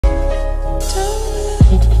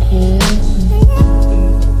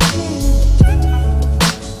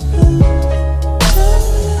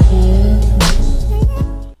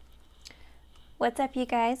What's up, you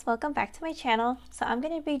guys? Welcome back to my channel. So I'm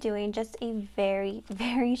going to be doing just a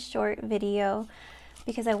very short video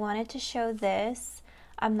because I wanted to show this.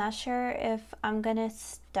 I'm not sure if I'm going to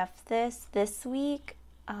stuff this week.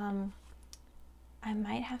 I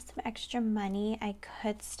might have some extra money I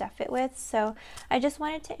could stuff it with, so I just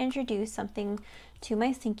wanted to introduce something to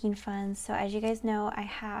my sinking funds. So as you guys know, I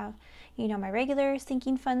have, my regular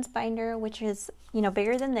sinking funds binder, which is,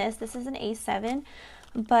 bigger than this. This is an A7,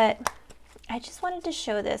 but I just wanted to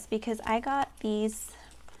show this because I got these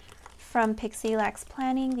from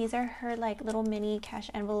Pixielacksplanning. These are her like little mini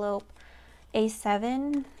cash envelope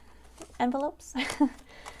A7 envelopes.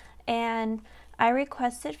 And I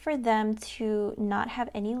requested for them to not have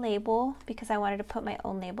any label because I wanted to put my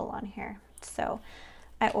own label on here. So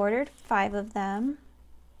I ordered 5 of them.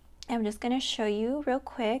 I'm just going to show you real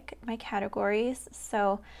quick my categories.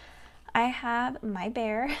 So I have my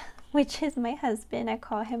bear, which is my husband. I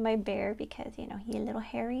call him my bear because, he's a little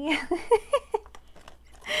hairy.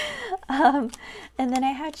 And then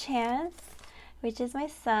I have Chance, which is my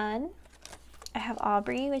son. I have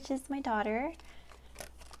Aubrey, which is my daughter.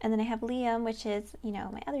 And then I have Liam, which is,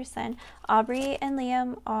 my other son. Aubrey and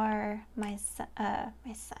Liam are my son,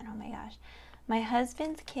 oh my gosh. My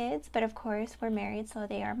husband's kids, but of course we're married, so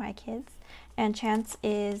they are my kids. And Chance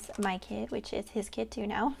is my kid, which is his kid too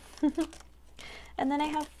now. And then I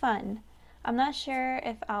have Fun. I'm not sure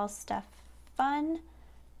if I'll stuff Fun,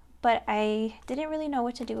 but I didn't really know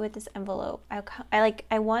what to do with this envelope.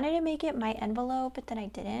 I wanted to make it my envelope, but then I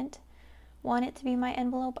didn't want it to be my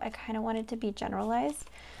envelope. I kind of wanted it to be generalized.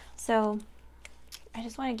 So I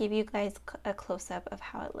just want to give you guys a close-up of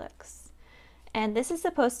how it looks. And this is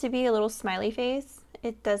supposed to be a little smiley face.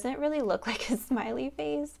 It doesn't really look like a smiley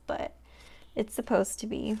face, but it's supposed to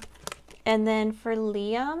be. And then for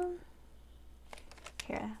Liam,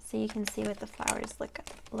 here, so you can see what the flowers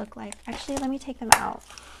look like. Actually, let me take them out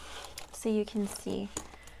so you can see.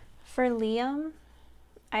 For Liam,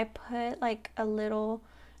 I put like a little,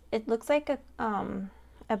 it looks like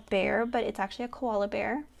a bear, but it's actually a koala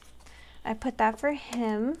bear. I put that for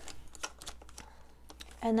him.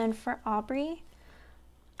 And then for Aubrey,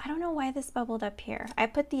 I don't know why this bubbled up here. I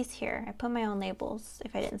put these here. I put my own labels,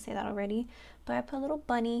 if I didn't say that already. But I put a little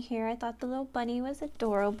bunny here. I thought the little bunny was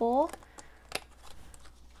adorable.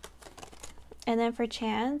 And then for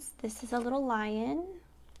Chance, this is a little lion.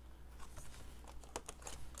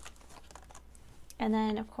 And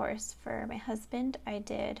then, of course, for my husband, I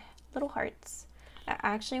did little hearts. I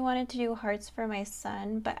actually wanted to do hearts for my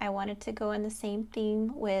son, but I wanted to go in the same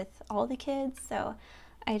theme with all the kids, so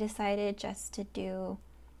I decided just to do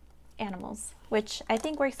animals, which I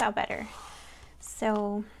think works out better.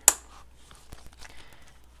 So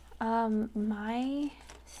my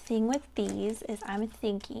thing with these is I'm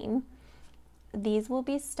thinking these will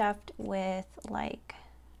be stuffed with like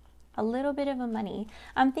a little bit of a money.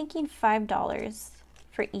 I'm thinking $5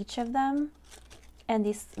 for each of them, and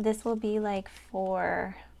this will be like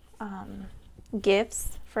for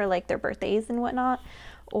gifts for like their birthdays and whatnot,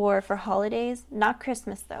 or for holidays. Not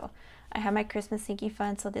Christmas though. I have my Christmas sinking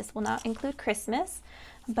fund, so this will not include Christmas,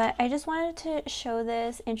 but I just wanted to show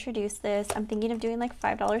this, introduce this. I'm thinking of doing like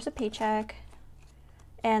 $5 a paycheck,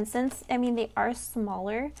 and since they are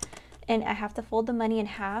smaller and I have to fold the money in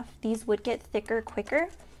half, these would get thicker quicker.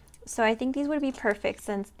 So I think these would be perfect,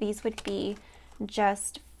 since these would be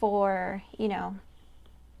just for,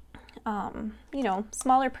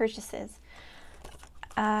 smaller purchases.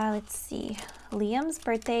 Let's see. Liam's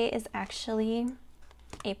birthday is actually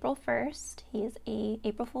April 1st. He is a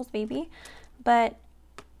April Fool's baby, but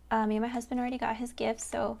me and my husband already got his gift,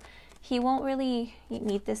 so he won't really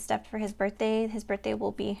need this stuff for his birthday. His birthday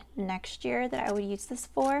will be next year that I would use this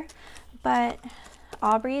for. But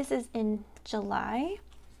Aubrey's is in July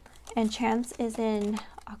and Chance is in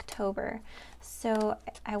October. So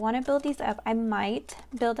I want to build these up. I might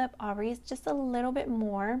build up Aubrey's just a little bit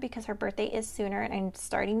more because her birthday is sooner and I'm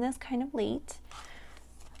starting this kind of late.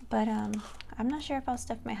 But I'm not sure if I'll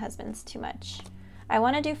stuff my husband's too much. I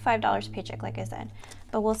want to do $5 paycheck, like I said,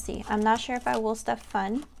 but we'll see. I'm not sure if I will stuff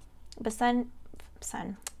Fun, but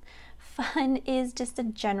Fun is just a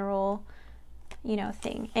general,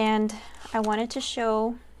 thing. And I wanted to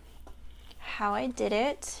show how I did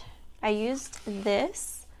it. I used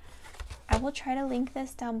this. I will try to link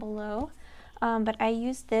this down below, but I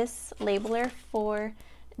used this labeler for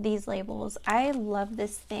these labels. I love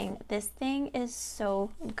this thing. This thing is so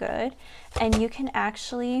good, and you can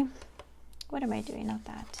actually, what am I doing? Not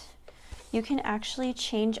that. You can actually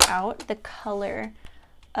change out the color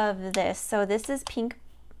of this. So this is pink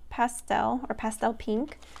pastel, or pastel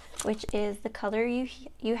pink, which is the color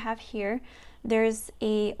you have here. There's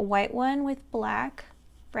a white one with black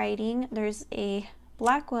writing. There's a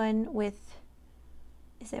black one with,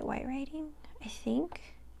 is it white writing? I think.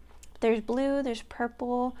 There's blue, there's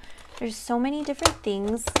purple. There's so many different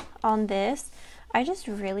things on this. I just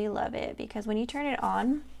really love it because when you turn it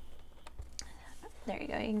on, there you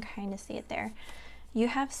go, you can kind of see it there. You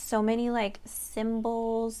have so many like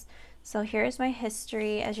symbols. So here's my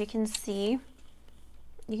history. As you can see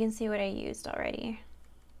what I used already.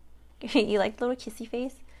 You like the little kissy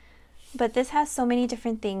face? But this has so many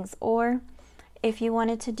different things. Or if you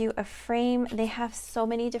wanted to do a frame, they have so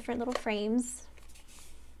many different little frames.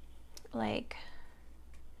 Like,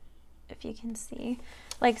 if you can see,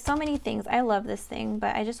 like so many things. I love this thing,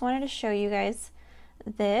 but I just wanted to show you guys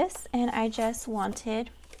this, and I just wanted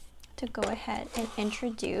to go ahead and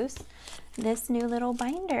introduce this new little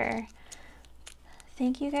binder.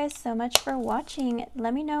 Thank you guys so much for watching.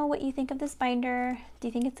 Let me know what you think of this binder. Do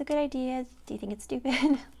you think it's a good idea? Do you think it's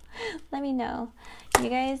stupid? Let me know. You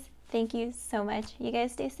guys, thank you so much. You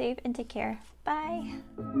guys stay safe and take care. Bye.